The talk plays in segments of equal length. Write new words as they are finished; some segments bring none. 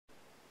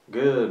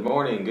Good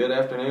morning, good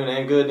afternoon,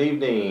 and good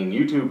evening,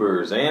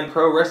 YouTubers and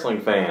pro wrestling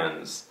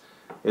fans.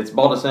 It's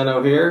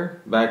Baldaceno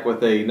here, back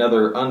with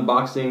another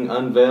unboxing,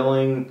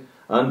 unveiling,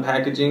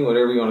 unpackaging,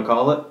 whatever you want to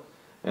call it.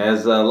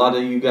 As a lot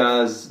of you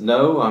guys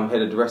know, I'm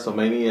headed to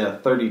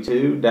WrestleMania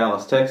 32,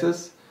 Dallas,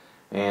 Texas,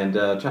 and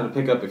trying to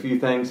pick up a few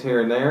things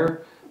here and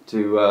there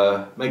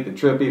to make the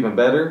trip even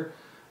better.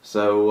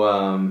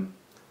 So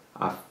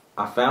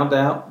I found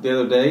out the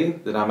other day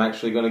that I'm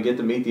actually going to get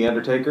to meet The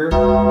Undertaker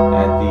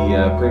at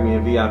the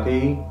Premium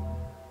VIP.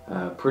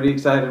 Pretty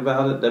excited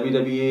about it.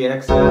 WWE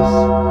Access.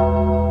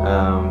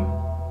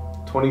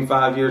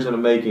 25 years in the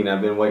making.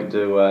 I've been waiting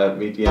to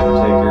meet The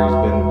Undertaker. He's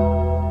been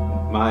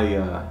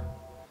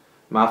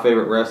my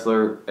favorite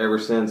wrestler ever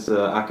since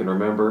I can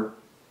remember.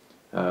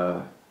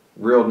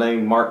 Real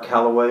name Mark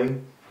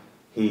Calaway.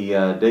 He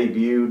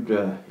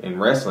debuted in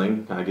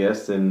wrestling, I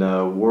guess, in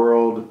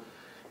World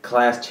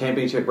Class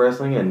Championship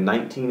Wrestling in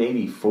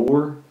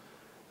 1984.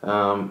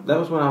 That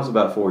was when I was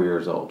about 4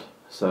 years old.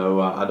 So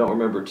I don't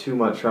remember too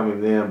much from him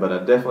then, but I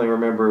definitely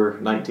remember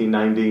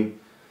 1990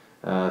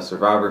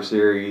 Survivor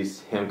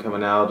Series, him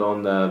coming out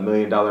on the $1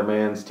 Million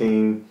Man's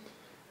team.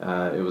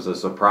 It was a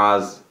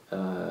surprise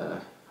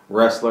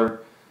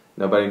wrestler.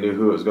 Nobody knew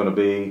who it was going to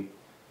be.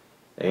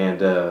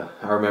 And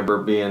I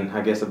remember being,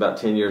 I guess, about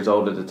 10 years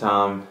old at the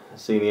time,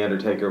 seeing The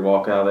Undertaker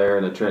walk out there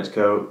in a trench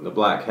coat, the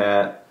black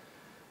hat,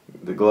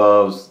 the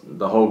gloves,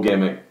 the whole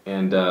gimmick,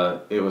 and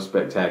it was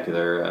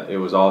spectacular. It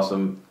was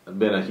awesome. I've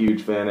been a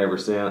huge fan ever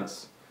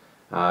since.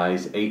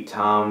 He's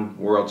 8-time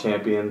world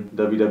champion,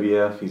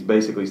 WWF. He's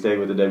basically stayed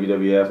with the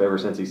WWF ever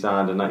since he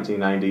signed in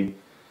 1990.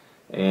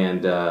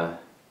 And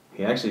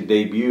he actually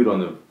debuted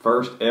on the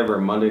first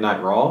ever Monday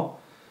Night Raw.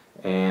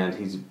 And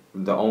he's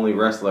the only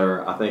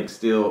wrestler, I think,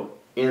 still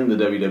in the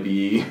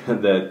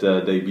WWE that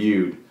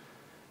debuted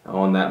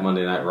on that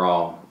Monday Night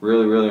Raw.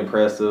 Really, really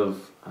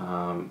impressive.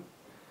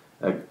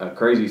 A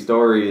crazy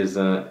story is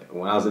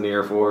when I was in the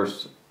Air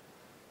Force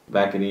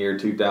back in the year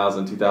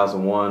 2000,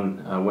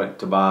 2001, I went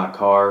to buy a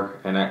car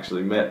and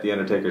actually met The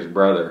Undertaker's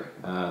brother,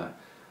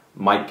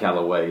 Mike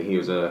Calaway. He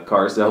was a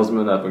car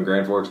salesman up in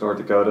Grand Forks, North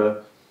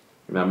Dakota,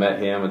 and I met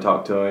him and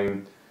talked to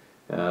him.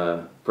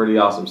 Pretty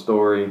awesome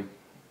story.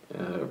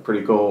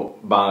 Pretty cool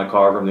buying a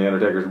car from The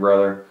Undertaker's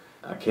brother.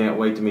 I can't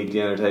wait to meet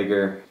The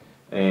Undertaker.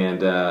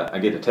 And I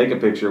get to take a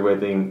picture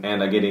with him,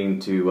 and I get him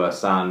to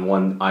sign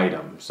one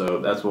item. So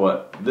that's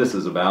what this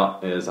is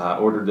about, is I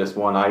ordered this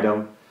one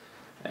item,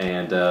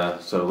 and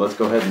so let's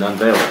go ahead and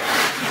unveil it.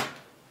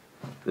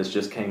 This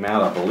just came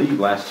out, I believe,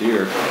 last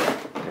year,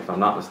 if I'm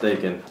not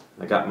mistaken.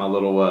 I got my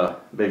little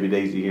baby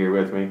Daisy here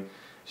with me.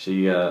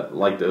 She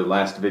liked the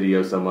last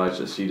video so much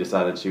that she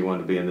decided she wanted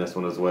to be in this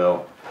one as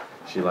well.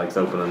 She likes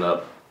opening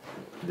up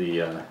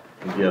the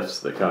gifts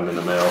that come in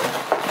the mail.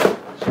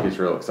 She gets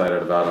real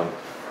excited about them.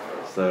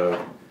 So,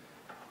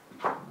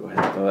 go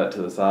ahead and throw that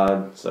to the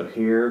side. So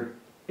here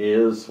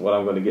is what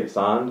I'm going to get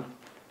signed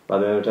by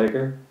The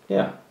Undertaker.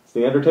 Yeah, it's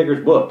The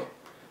Undertaker's book.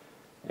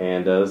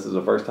 And this is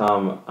the first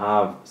time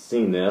I've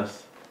seen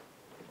this.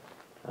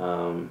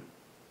 Of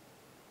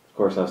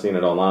course, I've seen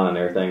it online and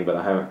everything, but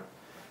I haven't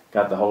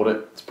got to hold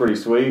it. It's pretty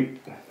sweet.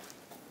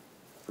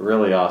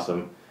 Really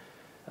awesome.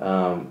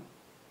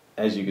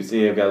 As you can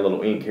see, I've got a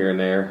little ink here and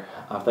there.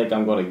 I think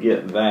I'm going to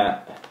get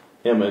that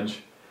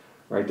image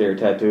right there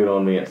tattooed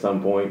on me at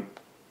some point.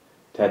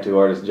 Tattoo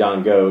artist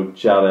John Goad,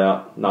 shout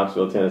out,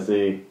 Knoxville,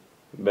 Tennessee,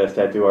 best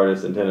tattoo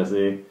artist in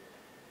Tennessee.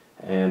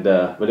 And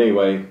but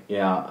anyway,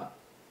 yeah,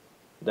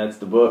 that's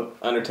the book,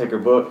 Undertaker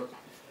book.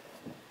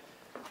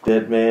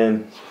 Dead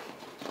Man.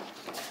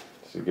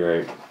 This is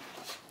great.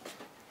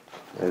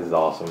 This is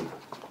awesome.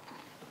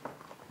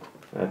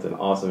 That's an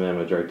awesome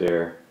image right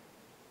there.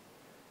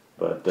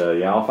 But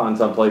yeah, I'll find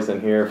some place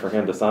in here for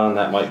him to sign.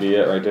 That might be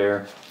it right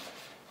there.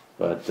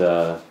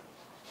 But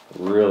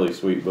really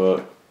sweet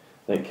book.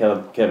 I think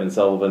Kevin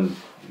Sullivan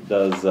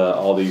does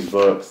all these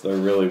books. They're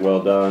really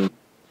well done.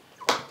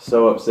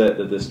 So upset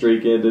that the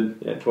streak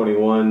ended at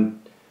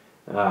 21.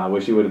 I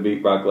wish he would have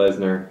beat Brock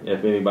Lesnar.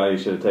 If anybody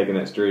should have taken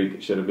that streak,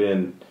 it should have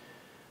been,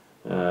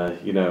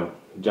 you know,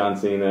 John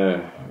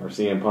Cena or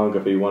CM Punk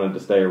if he wanted to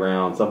stay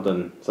around.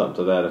 Something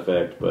to that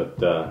effect. But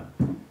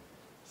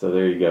so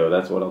there you go.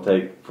 That's what I'll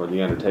take for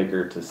The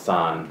Undertaker to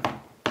sign.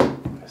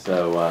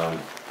 So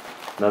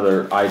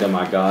another item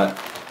I got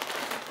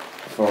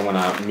for when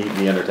I meet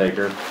The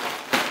Undertaker.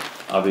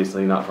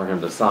 Obviously not for him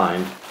to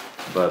sign,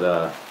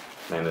 but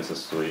man, this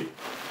is sweet.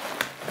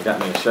 I got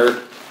me a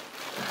shirt.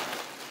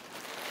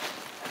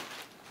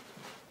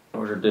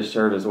 Ordered this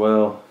shirt as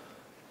well.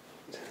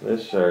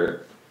 This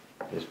shirt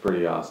is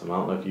pretty awesome. I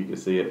don't know if you can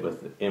see it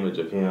with the image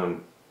of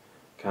him,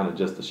 kind of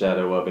just the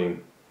shadow of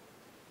him,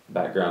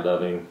 background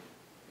of him,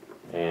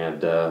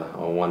 and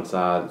on one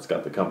side it's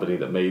got the company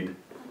that made.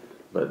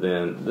 But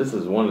then this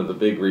is one of the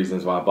big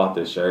reasons why I bought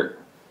this shirt,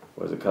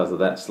 was because of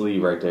that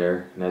sleeve right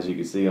there. And as you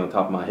can see on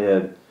top of my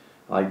head,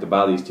 I like to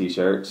buy these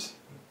t-shirts,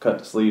 cut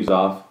the sleeves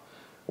off,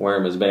 wear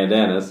them as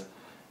bandanas,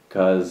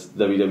 because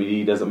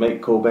WWE doesn't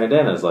make cool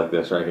bandanas like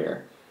this right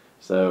here.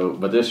 So,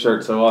 but this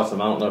shirt's so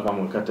awesome, I don't know if I'm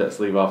going to cut that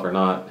sleeve off or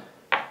not.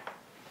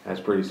 That's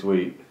pretty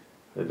sweet,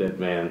 the dead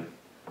man.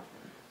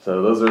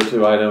 So those are the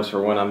 2 items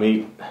for when I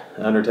meet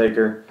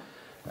Undertaker.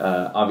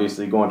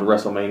 Obviously going to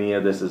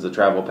WrestleMania, this is a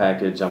travel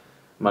package.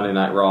 Monday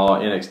Night Raw,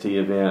 NXT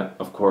event,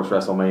 of course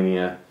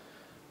WrestleMania.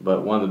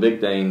 But one of the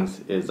big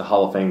things is the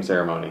Hall of Fame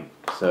ceremony.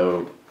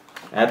 So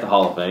at the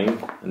Hall of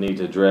Fame, I need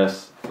to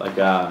dress like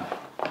I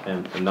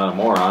am not a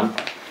moron.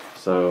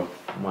 So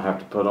I'm going to have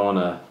to put on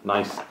a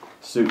nice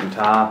suit and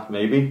tie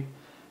maybe.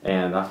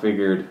 And I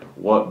figured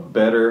what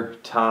better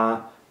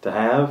tie to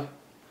have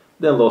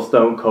than a little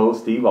Stone Cold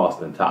Steve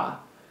Austin tie.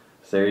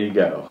 So there you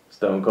go.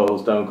 Stone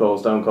Cold, Stone Cold,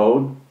 Stone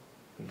Cold.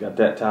 Got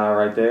that tie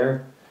right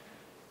there.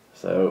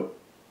 So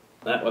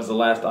that was the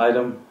last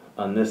item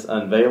on this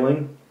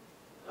unveiling.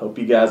 Hope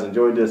you guys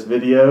enjoyed this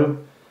video.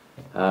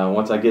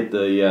 Once I get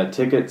the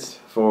tickets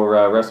for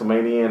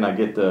WrestleMania and I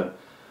get to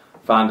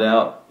find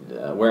out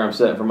where I'm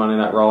sitting for Monday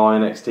Night Raw,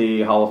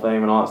 NXT, Hall of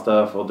Fame and all that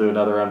stuff, we'll do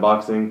another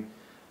unboxing.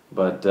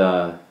 But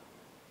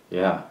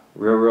yeah,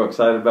 real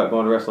excited about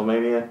going to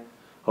WrestleMania.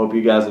 Hope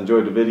you guys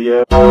enjoyed the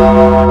video.